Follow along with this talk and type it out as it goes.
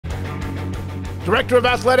Director of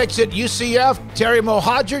Athletics at UCF, Terry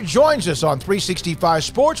Mohajir, joins us on 365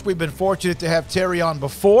 Sports. We've been fortunate to have Terry on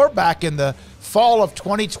before, back in the fall of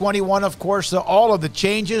 2021. Of course, all of the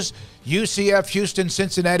changes, UCF, Houston,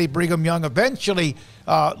 Cincinnati, Brigham Young, eventually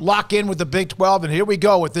lock in with the Big 12. And here we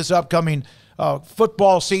go with this upcoming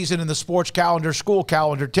football season in the sports calendar, school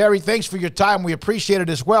calendar. Terry, thanks for your time. We appreciate it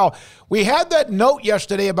as well. We had that note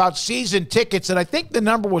yesterday about season tickets, and I think the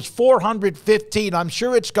number was 415. I'm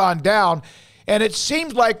sure it's gone down. And it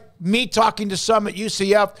seems like, me talking to some at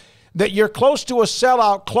UCF, that you're close to a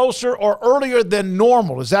sellout, closer or earlier than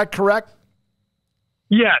normal. Is that correct?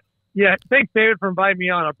 Yes. Yeah. Thanks, David, for inviting me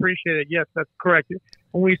on. I appreciate it. Yes, that's correct.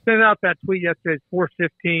 When we sent out that tweet yesterday, it's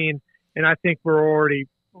 415, and I think we're at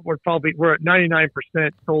 99%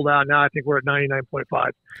 sold out now. I think we're at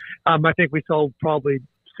 99.5. I think we sold probably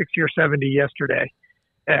 60 or 70 yesterday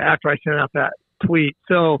after I sent out that tweet.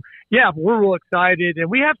 So, yeah, we're real excited. And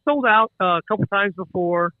we have sold out a couple times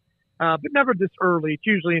before, but never this early. It's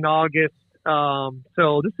usually in August.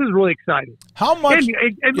 So this is really exciting. How much?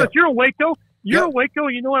 And look, you're in Waco. You're in Waco.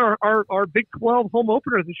 You know our Big 12 home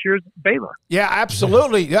opener this year is Baylor. Yeah,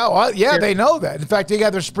 absolutely. Yeah, they know that. In fact, they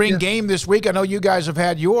got their spring game this week. I know you guys have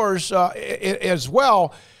had yours as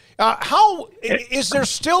well. How is there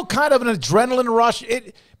still kind of an adrenaline rush?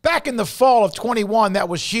 Back in the fall of 21, that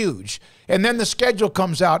was huge. And then the schedule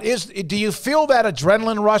comes out. Do you feel that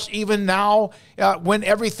adrenaline rush even now when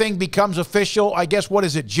everything becomes official? I guess, what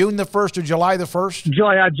is it, June the 1st or July the 1st?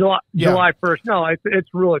 July 1st. No, it's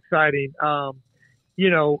real exciting. We're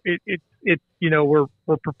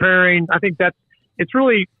preparing. I think it's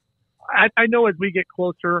really, I know as we get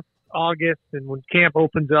closer, August, and when camp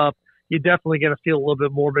opens up, you're definitely going to feel a little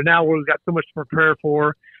bit more. But now we've got so much to prepare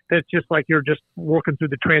for. It's just like you're just working through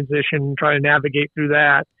the transition, trying to navigate through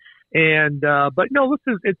that. And but no,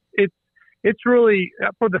 it's really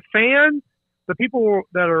for the fans, the people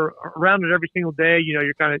that are around it every single day. You're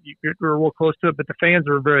real close to it, but the fans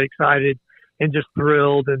are very excited and just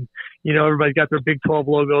thrilled. And everybody's got their Big 12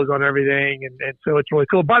 logos on everything, and so it's really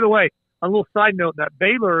cool. By the way, a little side note: the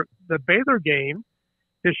Baylor game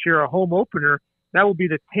this year, a home opener, that will be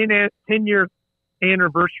the 10-year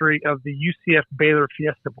anniversary of the UCF Baylor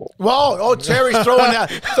Fiesta Bowl. Well, Terry's throwing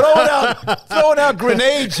out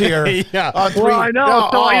grenades here. Yeah. Well, I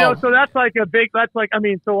know. So that's like a big. One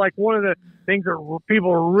of the things that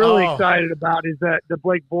people are really excited about is that the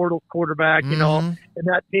Blake Bortles quarterback, and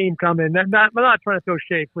that team coming. I'm not trying to throw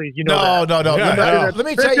shade, please. No. Let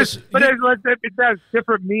me tell you. But it has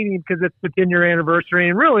different meaning because it's the 10-year anniversary,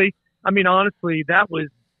 and really, honestly, that was.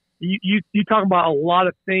 You talk about a lot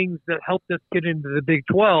of things that helped us get into the Big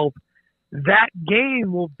 12. That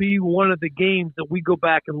game will be one of the games that we go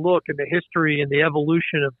back and look in the history and the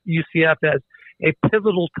evolution of UCF as a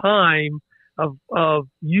pivotal time of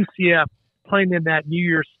UCF playing in that New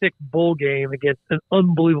Year's Six bowl game against an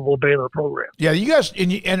unbelievable Baylor program. Yeah, you guys,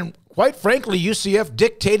 and quite frankly, UCF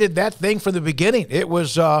dictated that thing from the beginning.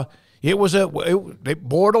 Bortles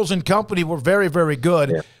and company were very, very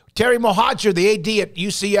good. Yeah. Terry Mohajir, the AD at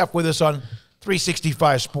UCF, with us on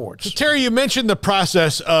 365 Sports. So, Terry, you mentioned the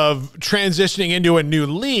process of transitioning into a new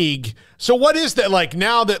league. So what is that like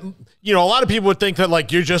now that, a lot of people would think that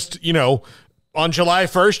like you're just, on July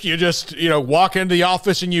 1st, you just, walk into the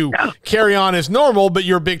office and you carry on as normal, but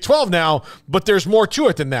you're Big 12 now, but there's more to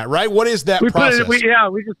it than that, right? What is that process? We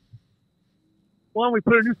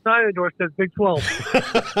put a new sign in the door that says Big 12.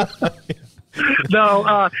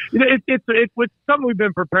 No, it's something we've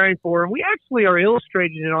been preparing for, and we actually are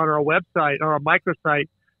illustrating it on our website, on our microsite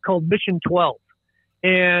called Mission 12.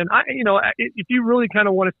 And if you really kind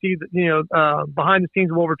of want to see behind the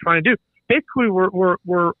scenes of what we're trying to do, basically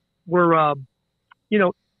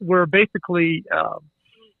we're basically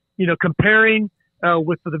comparing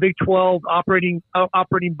with the Big 12 operating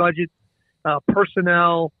budgets,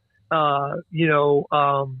 personnel,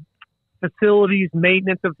 facilities,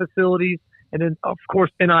 maintenance of facilities. And then, of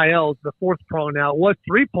course, NIL is the fourth prong now. It was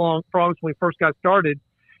three prongs when we first got started.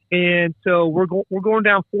 And so we're going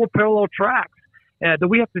down four parallel tracks that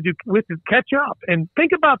we have to do. We have to catch up. And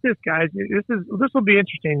think about this, guys. This will be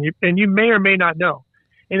interesting. And you may or may not know.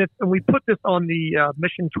 And we put this on the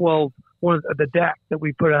Mission 12, one of the deck that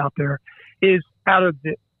we put out there, is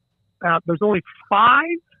there's only 5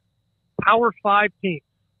 Power 5 teams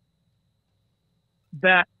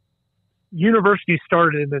that universities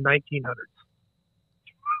started in the 1900s.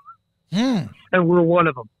 And we're one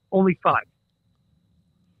of them. Only 5.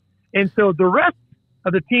 And so the rest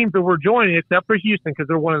of the teams that we're joining, except for Houston, because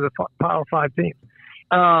they're one of the Power 5 teams,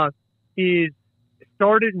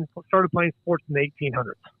 started playing sports in the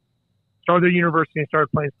 1800s. Started their university and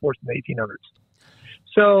started playing sports in the 1800s.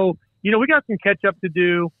 So we got some catch up to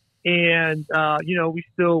do, and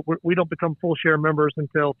we don't become full share members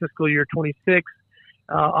until fiscal year 26.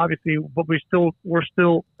 Obviously, but we're still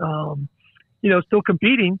still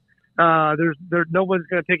competing. No one's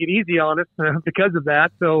going to take it easy on us because of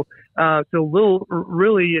that. So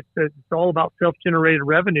really, it's all about self-generated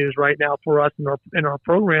revenues right now for us in our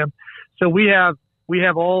program. So we have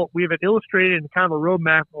it illustrated and kind of a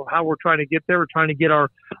roadmap of how we're trying to get there. We're trying to get all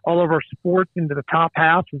of our sports into the top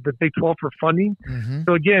half of the Big 12 for funding. Mm-hmm.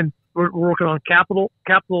 So again, we're working on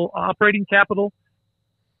operating capital,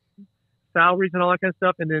 salaries and all that kind of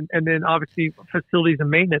stuff, and then obviously facilities and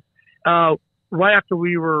maintenance. Right after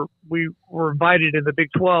we were invited in the Big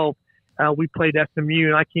 12, we played SMU,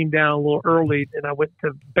 and I came down a little early, and I went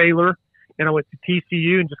to Baylor, and I went to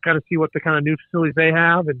TCU, and just kind of see what the kind of new facilities they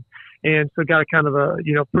have, and so got a kind of a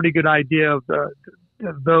pretty good idea of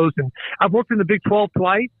those. And I've worked in the Big 12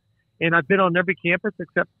 twice, and I've been on every campus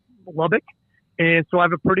except Lubbock, and so I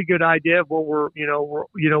have a pretty good idea of what we're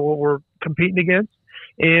competing against.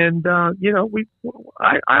 And I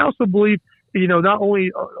also believe not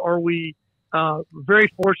only are we very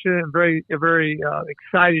fortunate and very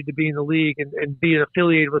excited to be in the league and being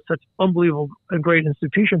affiliated with such unbelievable and great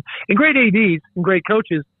institutions and great ADs and great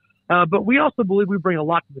coaches, but we also believe we bring a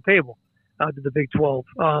lot to the table to the Big 12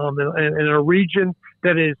 in a region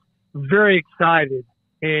that is very excited.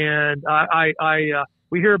 And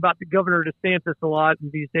we hear about the Governor DeSantis a lot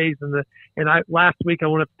these days, last week I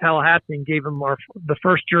went up to Tallahassee and gave him the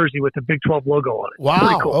first jersey with the Big 12 logo on it.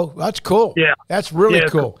 Wow, cool. Oh, that's cool. Yeah, that's really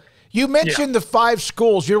cool. You mentioned the 5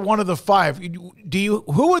 schools. You're one of the 5.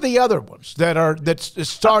 Who are the other ones that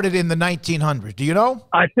started in the 1900s? Do you know?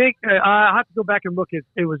 I think I have to go back and look.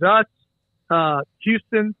 It was us,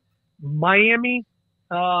 Houston, Miami.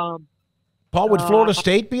 Paul, would Florida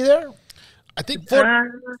State be there? I think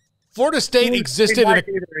Florida State existed. I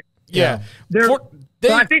think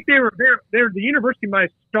they were there. The university might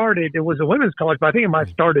have started. It was a women's college, but I think it might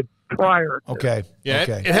have started prior. Okay. Yeah,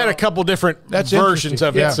 It had a couple different versions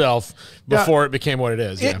of itself before it became what it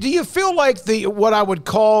is. Do you feel like what I would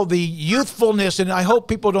call the youthfulness, and I hope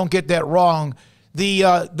people don't get that wrong,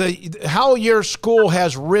 how your school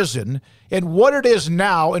has risen and what it is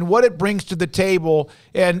now and what it brings to the table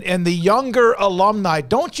and the younger alumni,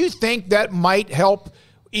 don't you think that might help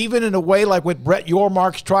even in a way like what Brett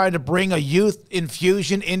Yormark's trying to bring a youth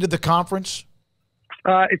infusion into the conference?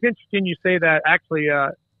 It's interesting you say that. Actually,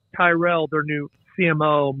 Tyrell, their new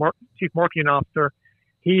CMO, Chief Marketing Officer,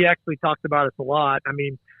 he actually talked about us a lot. I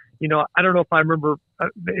mean, I don't know if I remember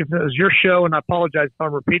if it was your show, and I apologize if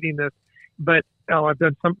I'm repeating this, but I've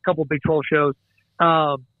done a couple of Big 12 shows,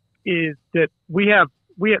 is that we have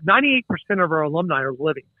 98% of our alumni are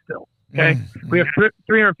living still. Okay. We have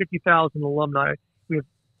 350,000 alumni. We have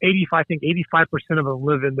 85% of them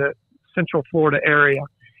live in the Central Florida area,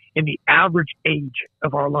 and the average age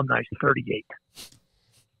of our alumni is 38.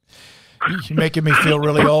 You're making me feel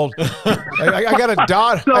really old. I got a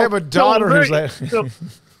daughter. I have a daughter who's like.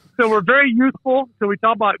 So we're very youthful. So we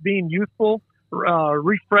talk about being youthful,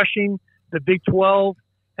 refreshing the Big 12.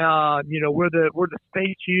 We're the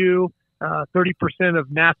state U. 30% of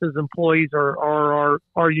NASA's employees are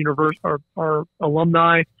our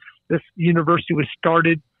alumni. This university was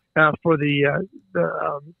started for the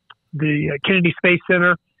Kennedy Space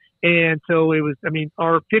Center, and so it was. I mean,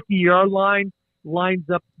 our 50-yard line lines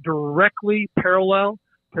up directly parallel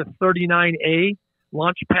to 39A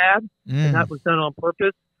launch pad, and that was done on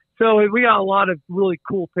purpose. So we got a lot of really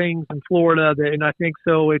cool things in Florida, and I think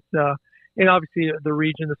so. It's and obviously the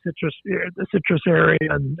region, the citrus area,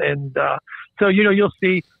 and so you'll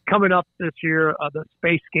see coming up this year the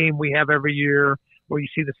space game we have every year, where you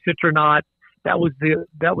see the Citronaut. That was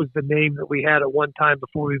the name that we had at one time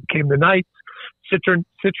before we became the Knights.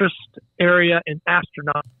 Citrus area and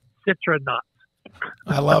astronaut Citronaut.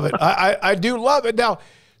 I love it. I do love it. Now,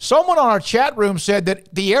 someone on our chat room said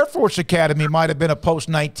that the Air Force Academy might have been a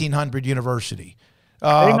post-1900 university. They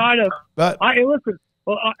might have. But listen.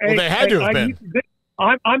 They had to have been.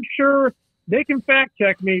 I'm sure they can fact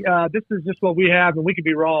check me. This is just what we have, and we could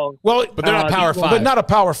be wrong. Well, but they're not Power 5. But not a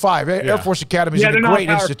Power 5. Air Force Academy is a great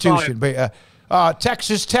institution. 5. But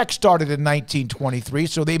Texas Tech started in 1923,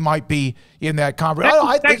 so they might be in that conference.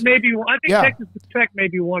 I think Texas Tech may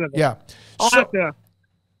be one of them. Yeah.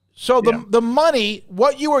 So the money,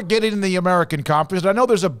 what you were getting in the American Conference, I know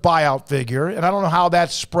there's a buyout figure, and I don't know how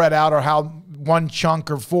that's spread out or how one chunk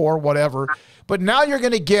or 4, whatever. But now you're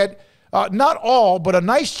going to get not all, but a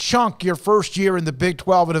nice chunk your first year in the Big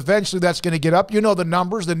 12, and eventually that's going to get up. You know the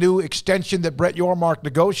numbers, the new extension that Brett Yormark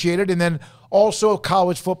negotiated, and then also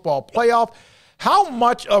college football playoff. How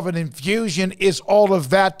much of an infusion is all of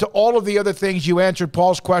that to all of the other things you answered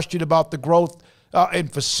Paul's question about the growth in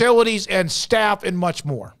facilities and staff and much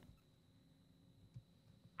more?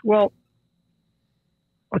 Well,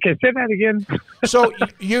 okay, say that again. So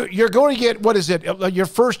you're going to get, what is it? Your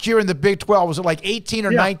first year in the Big 12, was it like 18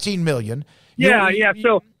 or 19 million? Yeah.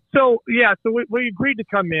 So we agreed to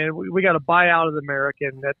come in. We got a buyout of the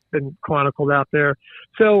American that's been chronicled out there.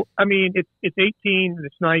 So I mean, it's 18,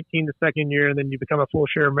 it's 19 the second year, and then you become a full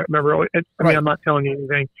share member. I'm not telling you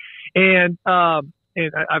anything, and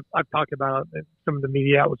I've talked about it in some of the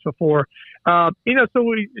media outlets before. But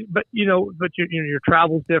your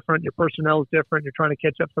travel's different, your personnel is different. You're trying to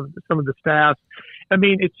catch up some of the staff. I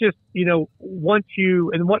mean, it's just once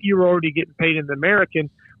what you were already getting paid in the American.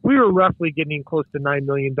 We were roughly getting close to $9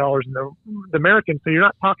 million in the American. So you're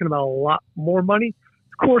not talking about a lot more money.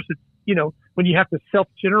 Of course, it's, when you have to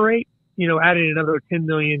self-generate, adding another $10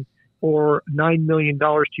 million or $9 million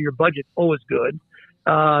to your budget is always good.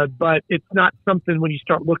 But it's not something when you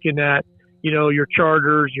start looking at, your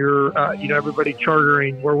charters, everybody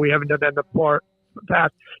chartering where we haven't done that in the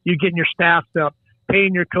past. You getting your staffs up,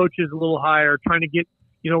 paying your coaches a little higher, trying to get,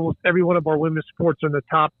 almost every one of our women's sports in the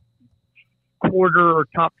top quarter or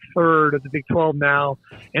top third of the Big 12 now.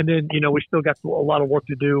 And then, we still got a lot of work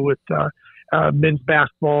to do with men's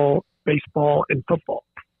basketball, baseball, and football.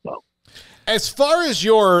 So, as far as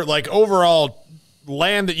your overall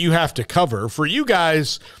land that you have to cover, for you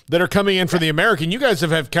guys that are coming in for the American, you guys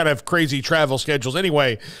have kind of crazy travel schedules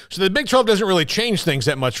anyway. So the Big 12 doesn't really change things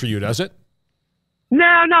that much for you, does it?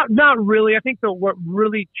 No, not really. I think that what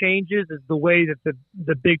really changes is the way that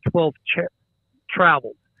the Big 12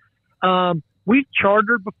 travels. We've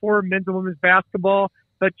chartered before men's and women's basketball,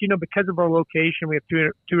 but because of our location, we have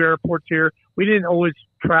two airports here. We didn't always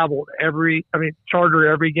charter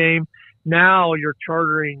every game. Now you're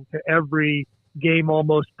chartering to every game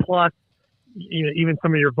almost, plus even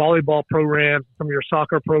some of your volleyball programs, some of your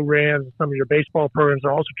soccer programs, some of your baseball programs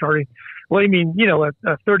are also chartering. Well, a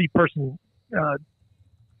 30-person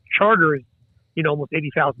charter is almost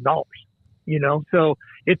 $80,000. So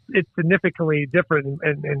it's significantly different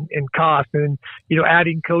in cost, and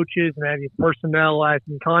adding coaches and adding personnel,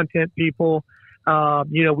 adding content people.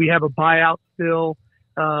 We have a buyout still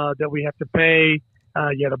that we have to pay.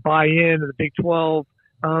 You have to buy in to the Big 12.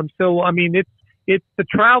 So I mean, it's the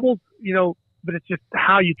travels, but it's just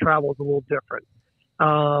how you travel is a little different.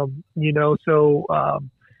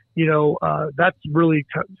 That's really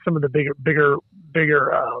some of the bigger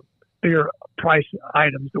price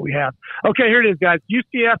items that we have. Okay, here it is, guys.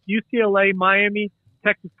 UCF, UCLA, Miami,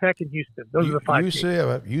 Texas Tech, and Houston. Those are the five teams.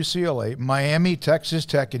 UCLA, Miami, Texas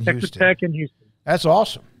Tech, and Texas Houston. Tech and Houston. That's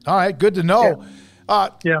awesome. All right, good to know.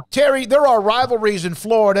 Yeah. Terry, there are rivalries in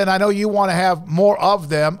Florida, and I know you want to have more of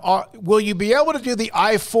them. Will you be able to do the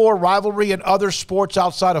I-4 rivalry in other sports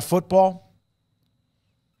outside of football?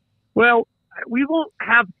 Well, we won't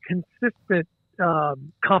have consistent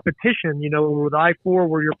competition, with I-4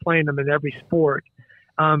 where you're playing them in every sport.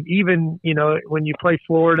 Even, when you play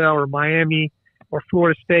Florida or Miami or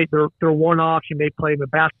Florida State, they're one-offs. You may play them in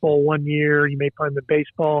basketball 1 year. You may play them in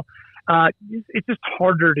baseball. It's just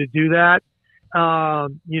harder to do that.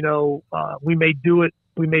 We may do it.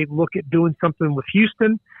 We may look at doing something with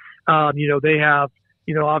Houston. They have,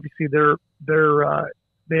 obviously they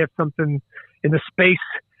have something in the space.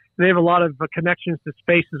 They have a lot of connections to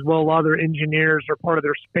space as well. A lot of their engineers are part of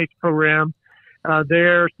their space program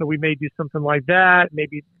there. So we may do something like that,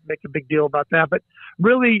 maybe make a big deal about that. But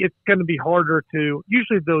really, it's going to be harder to,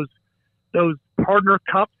 usually those partner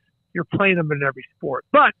cups, you're playing them in every sport.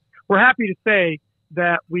 But we're happy to say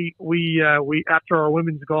that we after our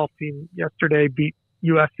women's golf team yesterday beat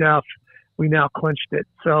USF, we now clinched it.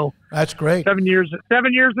 So that's great. 7 years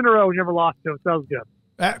in a row, we never lost to it. So that was good.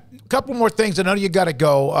 A couple more things. I know you got to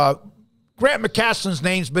go. Grant McCaslin's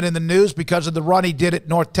name's been in the news because of the run he did at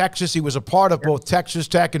North Texas. He was a part of both Texas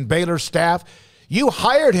Tech and Baylor's staff. You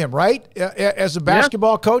hired him, right, as a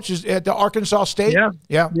basketball coach at the Arkansas State?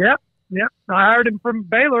 Yeah. I hired him from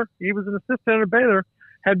Baylor. He was an assistant at Baylor.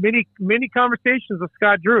 Had many conversations with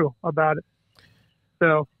Scott Drew about it.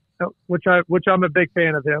 So, which I'm a big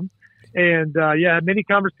fan of him. And had many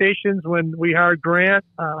conversations when we hired Grant.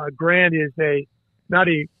 Grant is not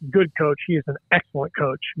a good coach. He is an excellent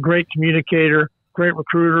coach. Great communicator, great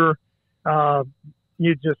recruiter.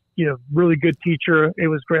 Really good teacher. It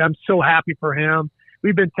was great. I'm so happy for him.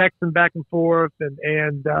 We've been texting back and forth,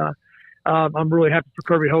 and I'm really happy for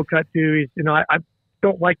Kirby Hocutt too. He's, I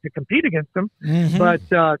don't like to compete against him, but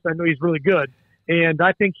I know he's really good, and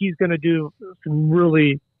I think he's going to do some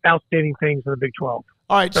really outstanding things in the Big 12.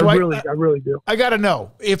 All right, so I really do. I got to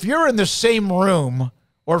know, if you're in the same room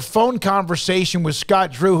or phone conversation with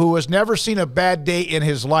Scott Drew, who has never seen a bad day in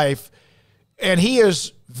his life, and he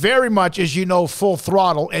is very much, as you know, full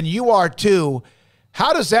throttle, and you are too,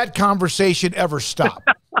 how does that conversation ever stop?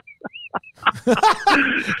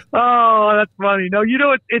 Oh, that's funny. No, you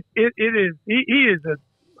know, it is. He is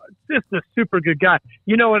just a super good guy.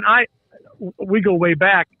 You know, and we go way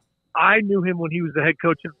back. I knew him when he was the head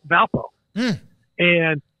coach at Valpo.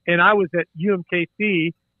 And I was at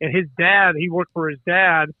UMKC, and his dad, he worked for his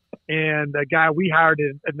dad, and a guy we hired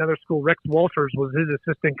at another school, Rex Walters, was his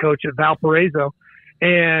assistant coach at Valparaiso.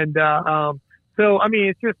 And so, I mean,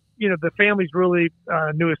 it's just, you know, the family's really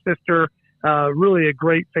knew his sister, really a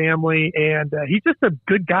great family, and he's just a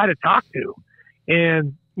good guy to talk to.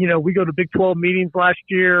 And, you know, we go to Big 12 meetings last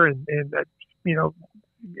year and you know,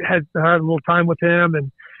 had a little time with him,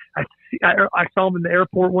 and I saw him in the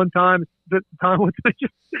airport one time.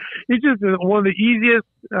 He's just one of the easiest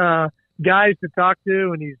guys to talk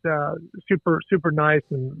to, and he's super, super nice.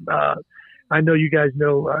 And I know you guys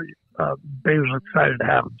know Baylor's excited to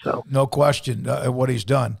have him. So no question what he's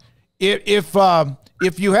done. If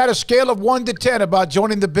you had a scale of 1 to 10 about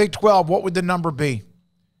joining the Big 12, what would the number be?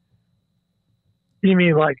 You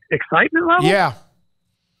mean like excitement level? Yeah.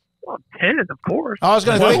 Well, 10, of course. I was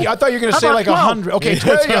going to think. I thought you were going to say like 100. Okay,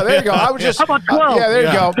 12. There you go. I was just. How about 12? Yeah, there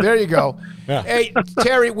you go. There you go. Yeah. Hey,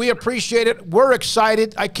 Terry, we appreciate it. We're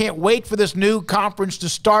excited. I can't wait for this new conference to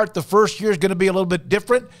start. The first year is going to be a little bit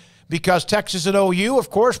different because Texas and OU,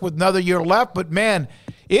 of course, with another year left. But man,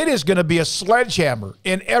 it is going to be a sledgehammer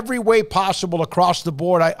in every way possible across the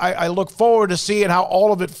board. I look forward to seeing how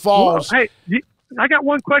all of it falls. Well, hey, I got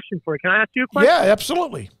one question for you. Can I ask you a question? Yeah,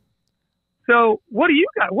 absolutely. So what do you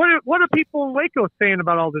got? What are people in Waco saying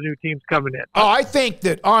about all the new teams coming in? Oh, I think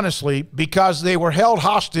that, honestly, because they were held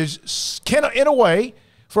hostage in a way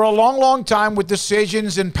for a long, long time with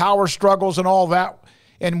decisions and power struggles and all that.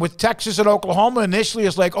 And with Texas and Oklahoma, initially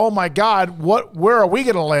it's like, oh, my God, where are we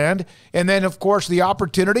going to land? And then, of course, the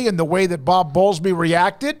opportunity and the way that Bob Bowlesby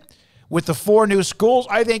reacted with the 4 new schools,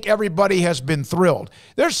 I think everybody has been thrilled.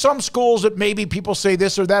 There's some schools that maybe people say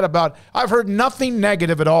this or that about. I've heard nothing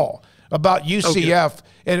negative at all about UCF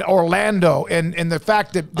and Orlando and the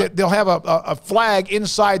fact that they'll have a flag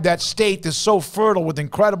inside that state that's so fertile with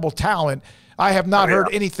incredible talent. I have not heard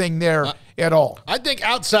anything there at all. I think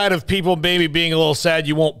outside of people maybe being a little sad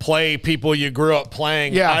you won't play people you grew up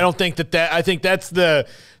playing, I don't think that I think that's the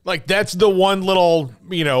one little,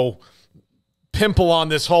 you know, pimple on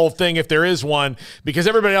this whole thing, if there is one, because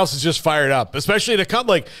everybody else is just fired up, especially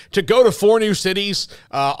to go to 4 new cities,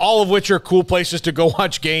 all of which are cool places to go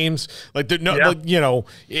watch games. You know,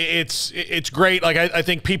 it's great. Like I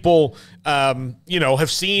think people, you know, have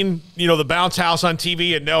seen, you know, the bounce house on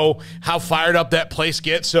TV and know how fired up that place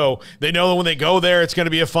gets. So they know that when they go there, it's going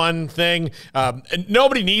to be a fun thing. And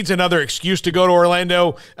nobody needs another excuse to go to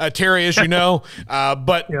Orlando, Terry, as you know,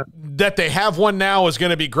 but that they have one now is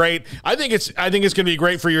going to be great. I think it's going to be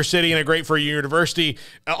great for your city and great for your university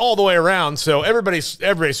all the way around. So everybody's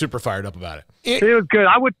super fired up about it. It was good.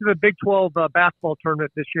 I went to the Big 12 basketball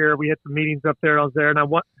tournament this year. We had some meetings up there. I was there, and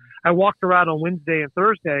I walked around on Wednesday and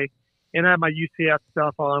Thursday, and I had my UCF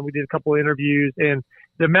stuff on. We did a couple of interviews, and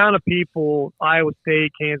the amount of people, Iowa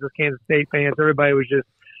State, Kansas State fans, everybody was just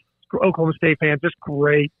Oklahoma State fans, just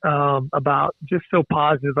great about just so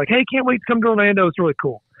positive. Like, hey, can't wait to come to Orlando. It's really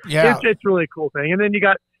cool. Yeah, it's really a cool thing. And then you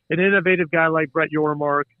got an innovative guy like Brett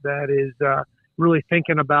Yormark that is really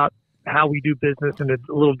thinking about how we do business in a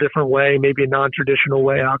little different way, maybe a non-traditional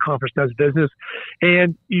way, how conference does business.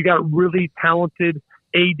 And you got really talented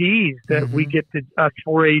ADs that us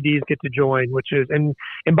 4 ADs get to join, which is, and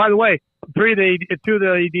by the way, 2 of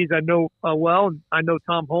the ADs I know well, and I know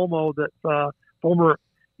Tom Holmoe, that's former,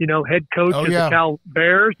 you know, head coach of the Cal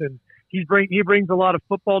Bears, and he brings a lot of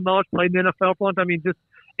football knowledge, played in the NFL for a long time. I mean, just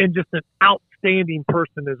an outstanding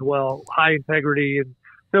person as well, high integrity, and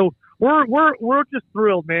so we're just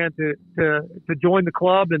thrilled, man, to join the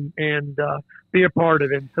club and be a part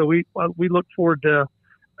of it. And so we look forward to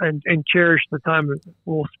and cherish the time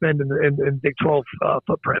we'll spend in Big 12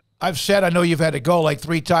 footprint. I've said I know you've had to go like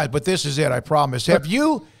 3 times, but this is it, I promise. Have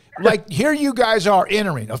you, like, here you guys are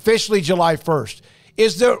entering officially July 1st.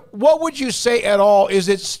 Is there, what would you say at all? Is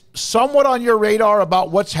it somewhat on your radar about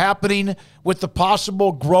what's happening with the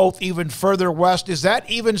possible growth even further west? Is that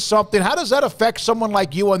even something? How does that affect someone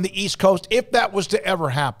like you on the East Coast if that was to ever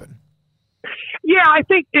happen? Yeah, I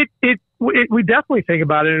think we definitely think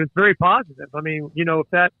about it, and it's very positive. I mean, you know, if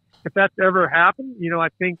that's ever happened, you know, I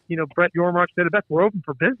think, you know, Brett Yormark said it best, we're open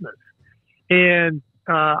for business. And,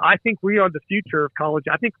 I think we are the future of college.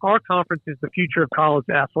 I think our conference is the future of college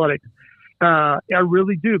athletics. I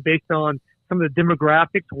really do, based on some of the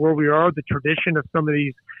demographics, where we are, the tradition of some of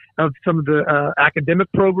the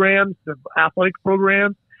academic programs, the athletics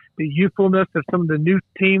programs, the youthfulness of some of the new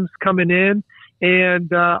teams coming in.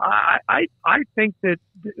 And I think that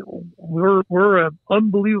we're an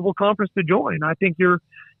unbelievable conference to join. I think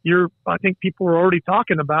I think people are already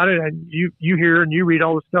talking about it, and you hear and you read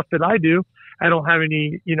all the stuff that I do. I don't have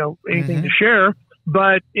anything to share,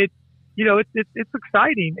 but it's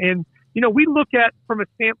exciting. And, we look at from a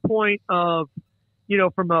standpoint of,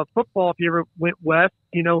 from a football, if you ever went west,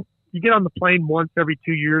 you get on the plane once every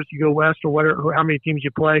 2 years, you go west or whatever, how many teams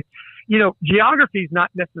you play. Geography is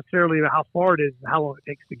not necessarily about how far it is and how long it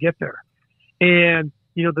takes to get there. And,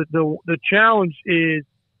 the challenge is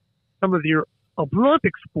some of your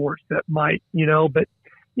Olympic sports that might, but,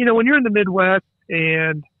 when you're in the Midwest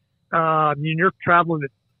and you're traveling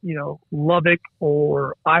to, Lubbock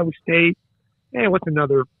or Iowa State, what's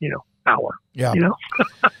another, hour? Yeah.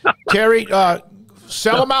 Terry,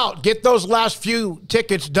 sell them out. Get those last few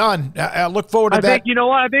tickets done. I look forward to that.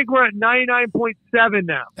 I think we're at 99.7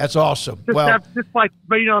 now. That's awesome. Just like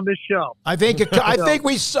being on this show. I think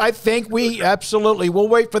we absolutely. We'll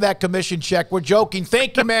wait for that commission check. We're joking.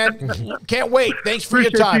 Thank you, man. Can't wait. Thanks for your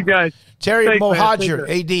time, you guys. Terry Mohajir,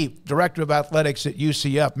 AD, Director of Athletics at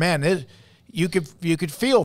UCF. Man, you could feel